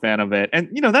still a fan of it. And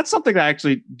that's something that I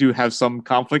actually do have some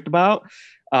conflict about,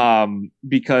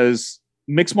 because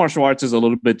mixed martial arts is a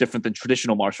little bit different than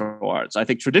traditional martial arts. I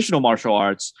think traditional martial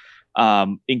arts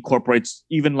incorporates,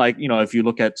 even if you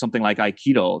look at something like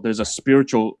Aikido, there's a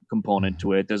spiritual component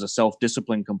to it, there's a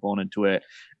self-discipline component to it.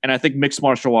 And I think mixed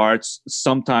martial arts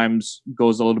sometimes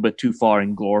goes a little bit too far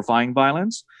in glorifying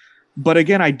violence. But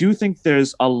again, I do think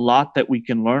there's a lot that we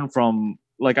can learn from.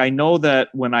 I know that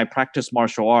when I practice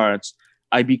martial arts,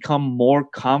 I become more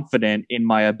confident in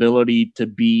my ability to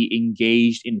be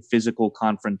engaged in physical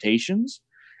confrontations.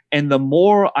 And the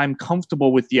more I'm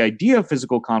comfortable with the idea of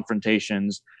physical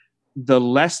confrontations, the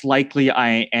less likely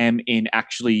I am in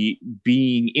actually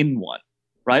being in one,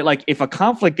 right? Like if a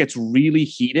conflict gets really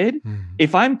heated,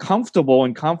 if I'm comfortable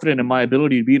and confident in my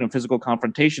ability to be in a physical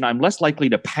confrontation, I'm less likely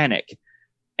to panic.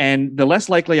 And the less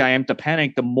likely I am to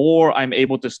panic, the more I'm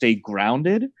able to stay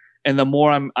grounded, and the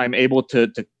more I'm able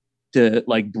to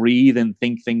breathe and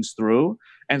think things through.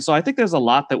 And so I think there's a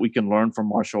lot that we can learn from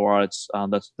martial arts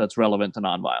that's relevant to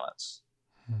nonviolence.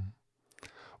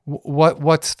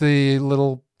 What's the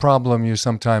little problem you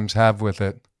sometimes have with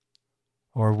it,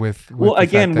 or with well,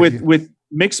 again, with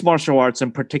mixed martial arts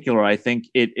in particular, I think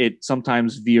it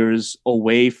sometimes veers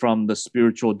away from the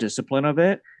spiritual discipline of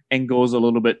it and goes a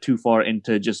little bit too far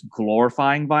into just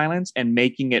glorifying violence and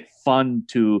making it fun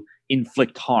to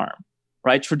inflict harm,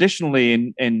 right?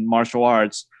 Traditionally in martial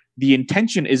arts, the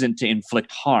intention isn't to inflict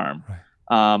harm.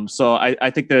 Right. So I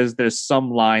think there's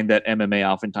some line that MMA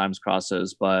oftentimes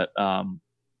crosses, but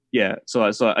yeah. So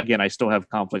again, I still have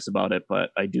conflicts about it, but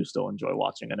I do still enjoy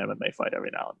watching an MMA fight every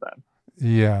now and then.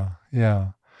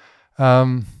 Yeah.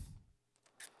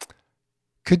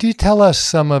 Could you tell us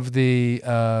some of the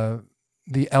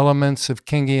elements of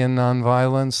Kingian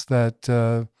nonviolence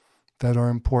that are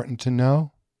important to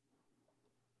know?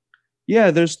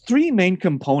 Yeah, there's three main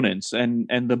components, and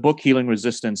the book Healing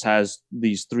Resistance has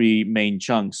these three main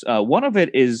chunks. One of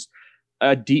it is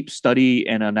a deep study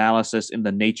and analysis in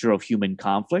the nature of human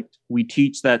conflict. We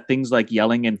teach that things like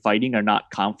yelling and fighting are not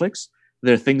conflicts.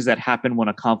 They're things that happen when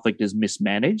a conflict is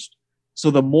mismanaged. So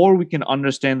the more we can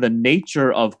understand the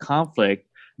nature of conflict,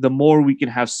 the more we can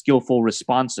have skillful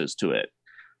responses to it.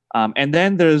 And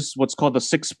then there's what's called the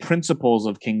 6 principles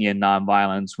of Kingian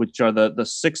nonviolence, which are the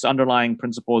 6 underlying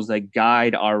principles that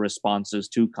guide our responses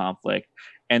to conflict.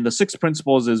 And the 6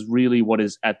 principles is really what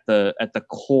is at the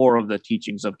core of the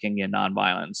teachings of Kingian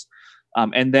nonviolence.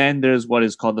 And then there's what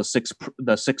is called the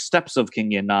six steps of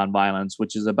Kingian nonviolence,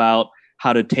 which is about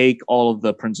how to take all of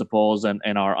the principles and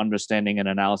our understanding and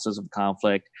analysis of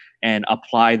conflict and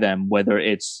apply them, whether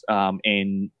it's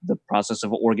in the process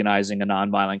of organizing a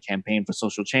nonviolent campaign for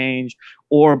social change,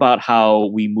 or about how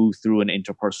we move through an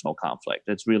interpersonal conflict.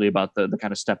 It's really about the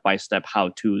kind of step-by-step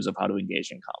how-tos of how to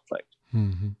engage in conflict.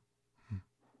 Mm-hmm.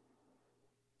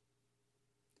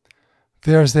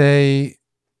 There's a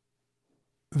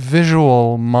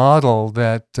visual model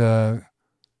that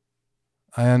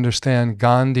I understand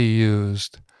Gandhi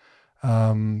used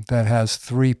that has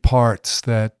 3 parts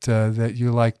that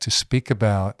you like to speak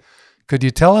about. Could you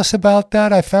tell us about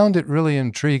that? I found it really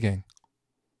intriguing.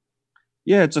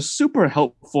 Yeah, it's a super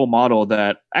helpful model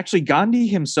that actually Gandhi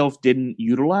himself didn't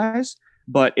utilize,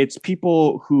 but it's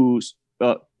people who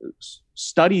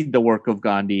studied the work of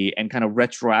Gandhi and kind of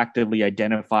retroactively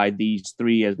identified these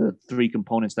 3 as the 3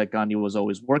 components that Gandhi was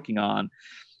always working on.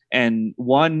 And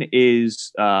one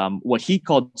is what he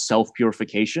called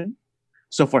self-purification.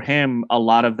 So for him, a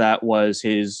lot of that was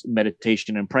his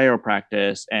meditation and prayer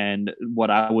practice, and what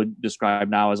I would describe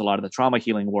now as a lot of the trauma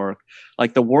healing work,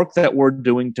 like the work that we're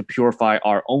doing to purify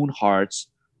our own hearts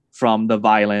from the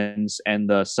violence and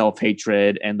the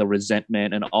self-hatred and the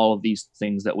resentment and all of these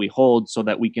things that we hold, so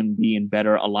that we can be in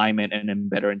better alignment and in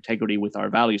better integrity with our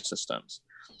value systems.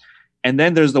 And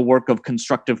then there's the work of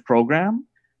constructive program,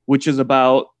 which is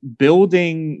about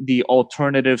building the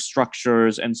alternative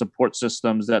structures and support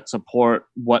systems that support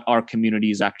what our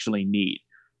communities actually need.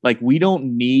 Like, we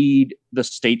don't need the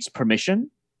state's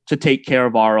permission to take care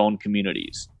of our own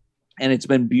communities. And it's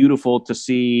been beautiful to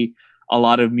see a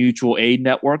lot of mutual aid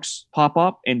networks pop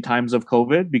up in times of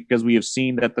COVID, because we have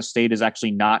seen that the state is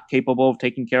actually not capable of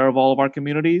taking care of all of our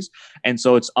communities. And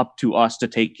so it's up to us to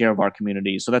take care of our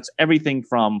communities. So that's everything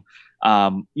from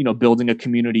building a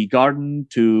community garden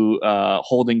to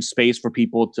holding space for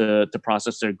people to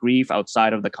process their grief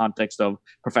outside of the context of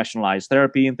professionalized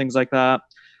therapy and things like that.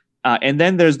 And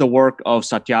then there's the work of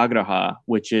satyagraha,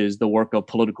 which is the work of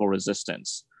political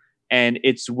resistance. And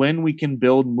it's when we can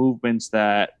build movements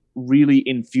that really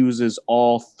infuses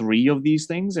all three of these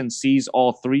things and sees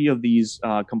all three of these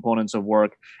components of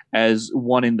work as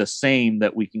one in the same,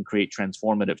 that we can create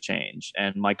transformative change.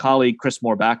 And my colleague, Chris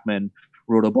Moore-Backman,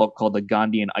 wrote a book called The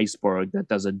Gandhian Iceberg that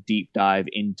does a deep dive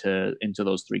into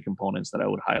those three components that I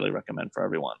would highly recommend for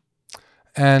everyone.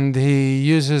 And he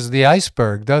uses the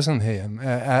iceberg, doesn't he,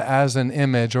 as an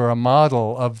image or a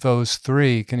model of those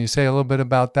three. Can you say a little bit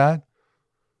about that?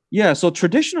 Yeah, so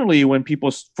traditionally, when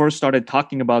people first started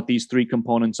talking about these three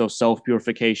components of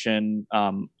self-purification,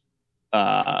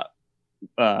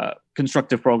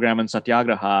 constructive program, and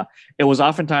satyagraha, it was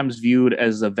oftentimes viewed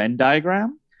as a Venn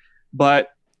diagram. But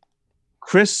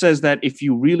Chris says that if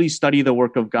you really study the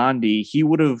work of Gandhi, he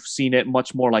would have seen it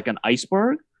much more like an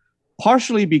iceberg,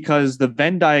 partially because the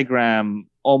Venn diagram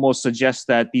almost suggests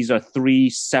that these are three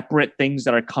separate things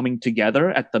that are coming together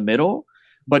at the middle.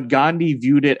 But Gandhi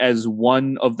viewed it as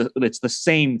it's the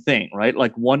same thing, right?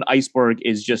 Like, one iceberg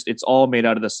is it's all made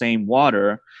out of the same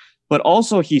water. But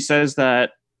also he says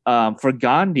that for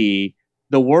Gandhi,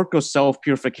 the work of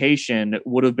self-purification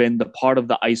would have been the part of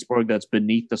the iceberg that's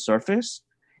beneath the surface.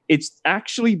 It's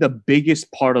actually the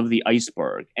biggest part of the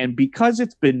iceberg. And because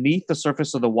it's beneath the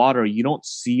surface of the water, you don't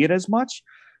see it as much.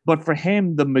 But for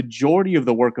him, the majority of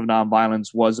the work of nonviolence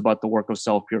was about the work of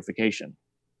self-purification.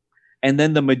 And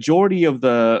then the majority of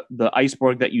the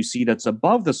iceberg that you see that's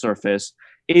above the surface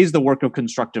is the work of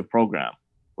constructive program,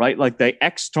 right? Like, the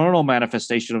external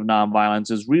manifestation of nonviolence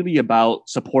is really about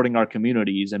supporting our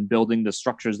communities and building the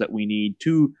structures that we need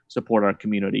to support our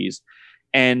communities.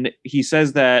 And he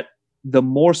says that the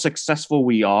more successful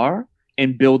we are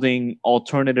in building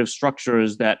alternative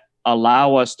structures that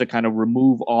allow us to kind of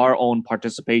remove our own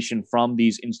participation from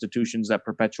these institutions that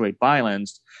perpetuate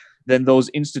violence, then those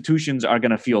institutions are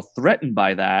going to feel threatened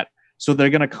by that. So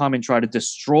they're going to come and try to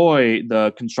destroy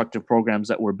the constructive programs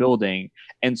that we're building.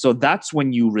 And so that's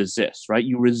when you resist, right?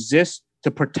 You resist to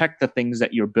protect the things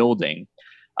that you're building.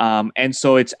 And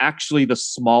so it's actually the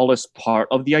smallest part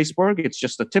of the iceberg. It's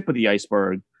just the tip of the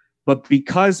iceberg. But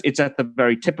because it's at the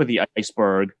very tip of the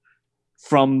iceberg,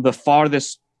 from the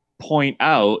farthest point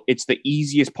out, it's the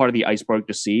easiest part of the iceberg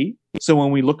to see. So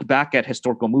when we look back at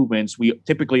historical movements, we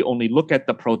typically only look at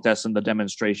the protests and the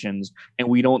demonstrations, and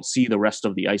we don't see the rest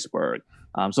of the iceberg.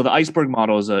 So the iceberg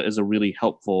model is a really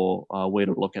helpful way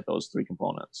to look at those three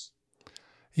components.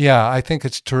 Yeah, I think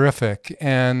it's terrific.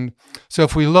 And so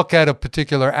if we look at a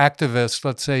particular activist,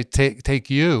 let's say take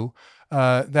you,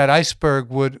 that iceberg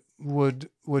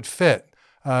would fit.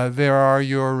 There are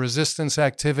your resistance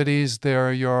activities, there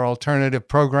are your alternative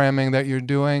programming that you're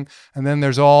doing, and then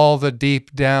there's all the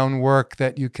deep down work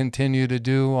that you continue to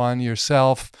do on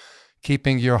yourself,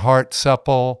 keeping your heart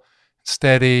supple,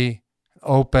 steady,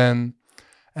 open.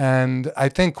 And I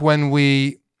think when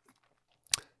we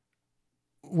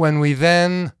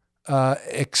then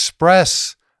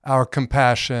express our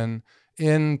compassion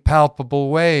in palpable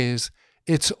ways,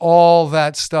 it's all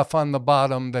that stuff on the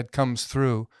bottom that comes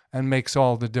through and makes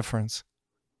all the difference.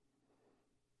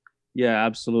 Yeah,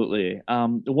 absolutely.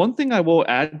 One thing I will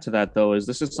add to that, though, is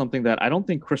this is something that I don't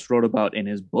think Chris wrote about in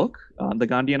his book, The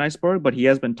Gandhian Iceberg, but he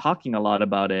has been talking a lot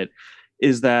about it,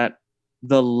 is that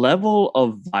the level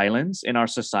of violence in our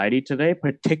society today,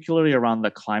 particularly around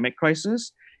the climate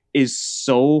crisis, is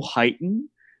so heightened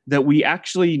that we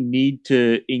actually need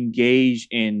to engage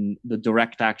in the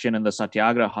direct action and the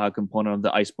satyagraha component of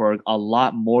the iceberg a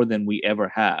lot more than we ever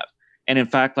have. And in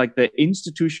fact, like, the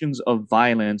institutions of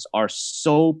violence are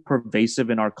so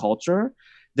pervasive in our culture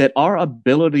that our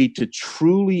ability to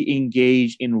truly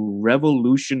engage in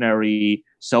revolutionary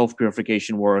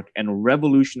self-purification work and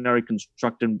revolutionary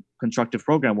constructive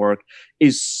program work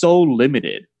is so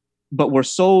limited. but we're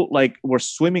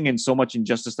swimming in so much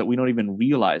injustice that we don't even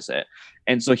realize it.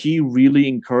 And so he really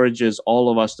encourages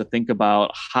all of us to think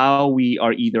about how we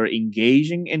are either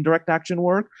engaging in direct action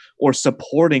work or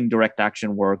supporting direct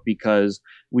action work, because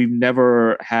we've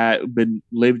never been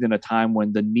lived in a time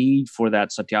when the need for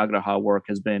that satyagraha work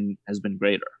has been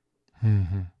greater.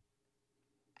 Mm-hmm.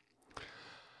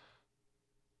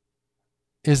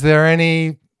 Is there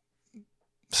any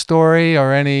story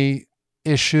or any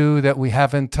issue that we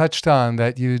haven't touched on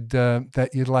that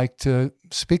you'd like to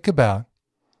speak about?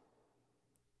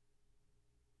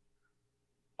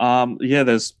 Yeah,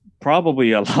 there's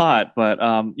probably a lot, but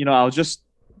I'll just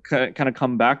kind of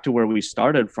come back to where we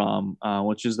started from,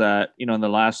 which is that in the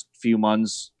last few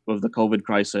months of the COVID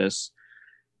crisis,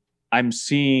 I'm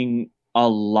seeing a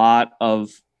lot of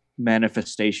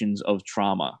manifestations of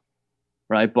trauma,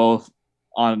 right? Both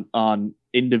on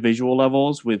individual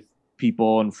levels with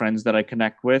people and friends that I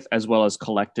connect with, as well as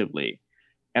collectively.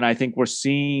 And I think we're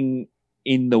seeing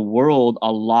in the world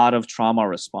a lot of trauma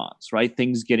response, right?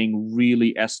 Things getting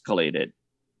really escalated,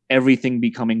 everything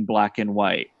becoming black and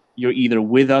white. You're either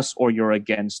with us or you're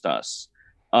against us.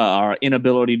 Our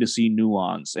inability to see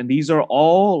nuance. And these are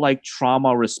all like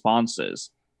trauma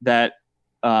responses that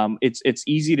it's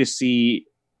easy to see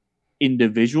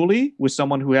individually with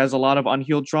someone who has a lot of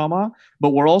unhealed trauma, but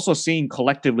we're also seeing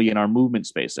collectively in our movement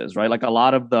spaces, right? Like a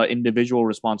lot of the individual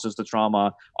responses to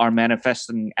trauma are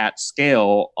manifesting at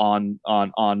scale on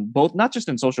both, not just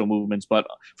in social movements, but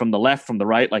from the left, from the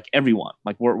right, like everyone.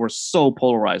 Like we're so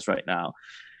polarized right now.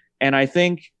 And I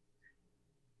think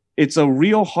it's a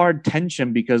real hard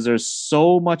tension because there's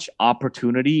so much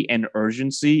opportunity and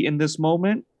urgency in this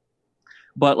moment.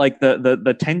 But like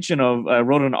the tension of, I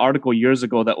wrote an article years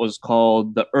ago that was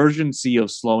called "The Urgency of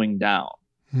Slowing Down,"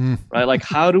 right? Like,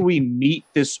 how do we meet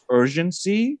this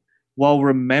urgency while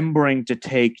remembering to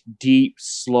take deep,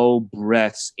 slow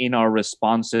breaths in our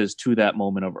responses to that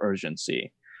moment of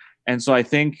urgency? And so I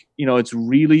think, it's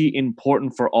really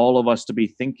important for all of us to be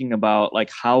thinking about, like,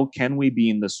 how can we be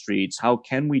in the streets? How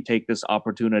can we take this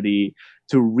opportunity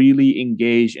to really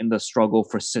engage in the struggle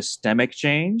for systemic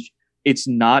change? It's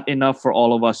not enough for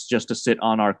all of us just to sit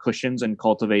on our cushions and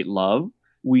cultivate love.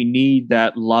 We need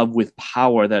that love with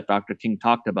power that Dr. King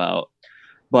talked about.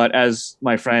 But as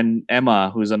my friend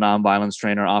Emma, who's a nonviolence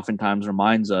trainer, oftentimes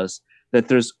reminds us, that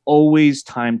there's always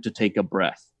time to take a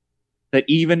breath. That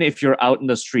even if you're out in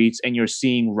the streets and you're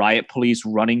seeing riot police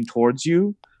running towards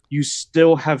you, you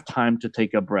still have time to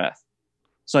take a breath.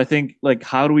 So I think, like,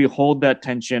 how do we hold that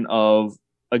tension of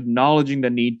acknowledging the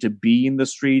need to be in the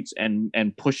streets and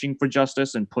pushing for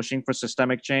justice and pushing for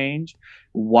systemic change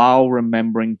while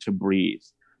remembering to breathe,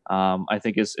 I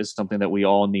think is something that we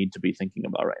all need to be thinking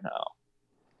about right now.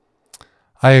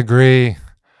 I agree.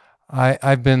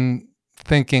 I've been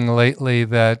thinking lately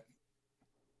that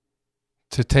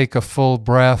to take a full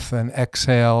breath and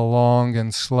exhale long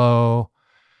and slow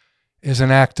is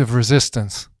an act of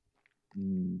resistance.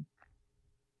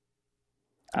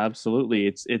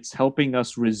 Absolutely. It's helping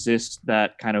us resist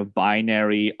that kind of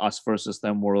binary us versus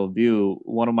them worldview.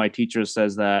 One of my teachers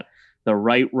says that the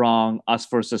right, wrong, us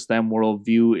versus them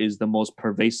worldview is the most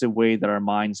pervasive way that our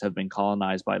minds have been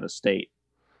colonized by the state.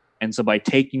 And so by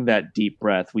taking that deep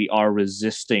breath, we are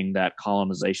resisting that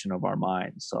colonization of our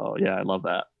minds. So yeah, I love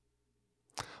that.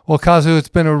 Well, Kazu, it's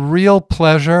been a real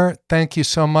pleasure. Thank you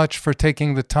so much for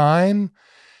taking the time.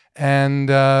 And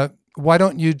why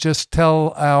don't you just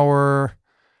tell our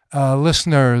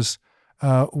listeners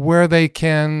where they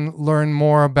can learn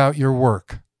more about your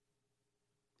work?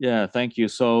 Yeah, thank you.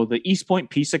 So the East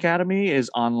Point Peace Academy is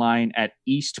online at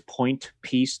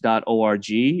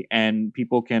eastpointpeace.org, and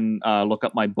people can look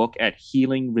up my book at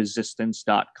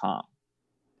healingresistance.com.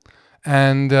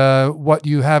 And what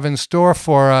you have in store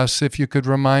for us, if you could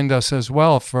remind us as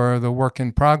well for the work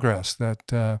in progress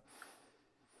that...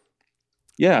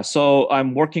 Yeah, so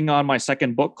I'm working on my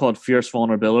second book called Fierce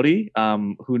Vulnerability.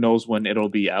 Who knows when it'll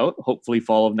be out, hopefully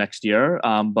fall of next year.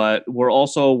 But we're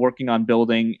also working on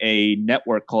building a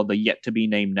network called the Yet to Be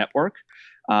Named Network,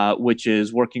 which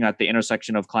is working at the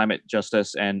intersection of climate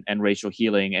justice and racial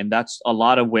healing. And that's a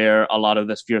lot of where a lot of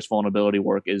this fierce vulnerability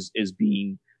work is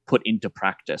being put into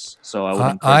practice. So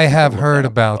I have heard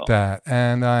about that,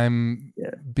 and I'm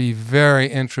be very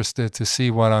interested to see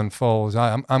what unfolds.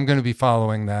 I'm going to be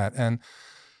following that and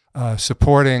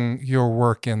supporting your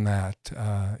work in that.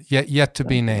 Yet to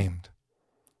be named.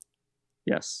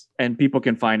 Yes, and people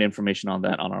can find information on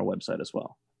that on our website as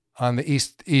well. On the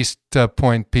East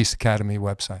Point Peace Academy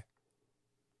website.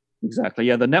 Exactly.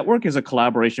 Yeah, the network is a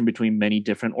collaboration between many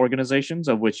different organizations,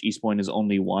 of which East Point is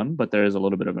only one, but there is a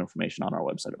little bit of information on our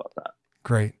website about that.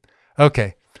 Great.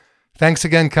 Okay. Thanks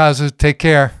again, Kazu. Take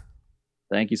care.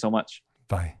 Thank you so much.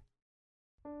 Bye.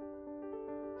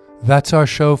 That's our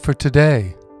show for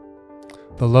today.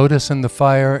 The Lotus in the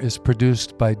Fire is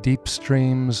produced by Deep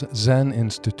Streams Zen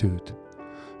Institute.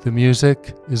 The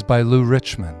music is by Lou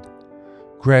Richmond.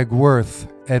 Greg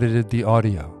Worth edited the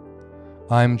audio.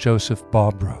 I'm Joseph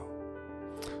Bobrow.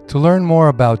 To learn more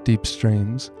about Deep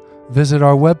Streams, visit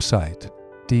our website,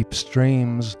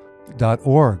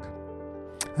 deepstreams.org,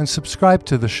 and subscribe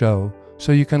to the show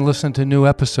so you can listen to new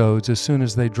episodes as soon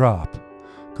as they drop.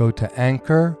 Go to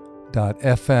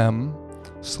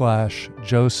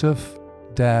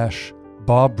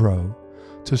anchor.fm/Joseph-Bobrow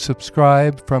to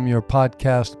subscribe from your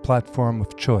podcast platform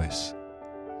of choice.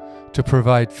 To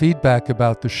provide feedback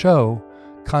about the show,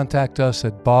 contact us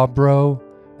at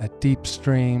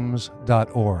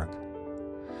bobrow@deepstreams.org.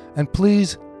 And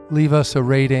please leave us a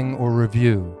rating or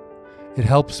review. It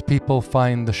helps people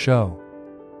find the show.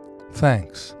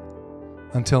 Thanks.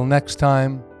 Until next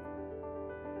time,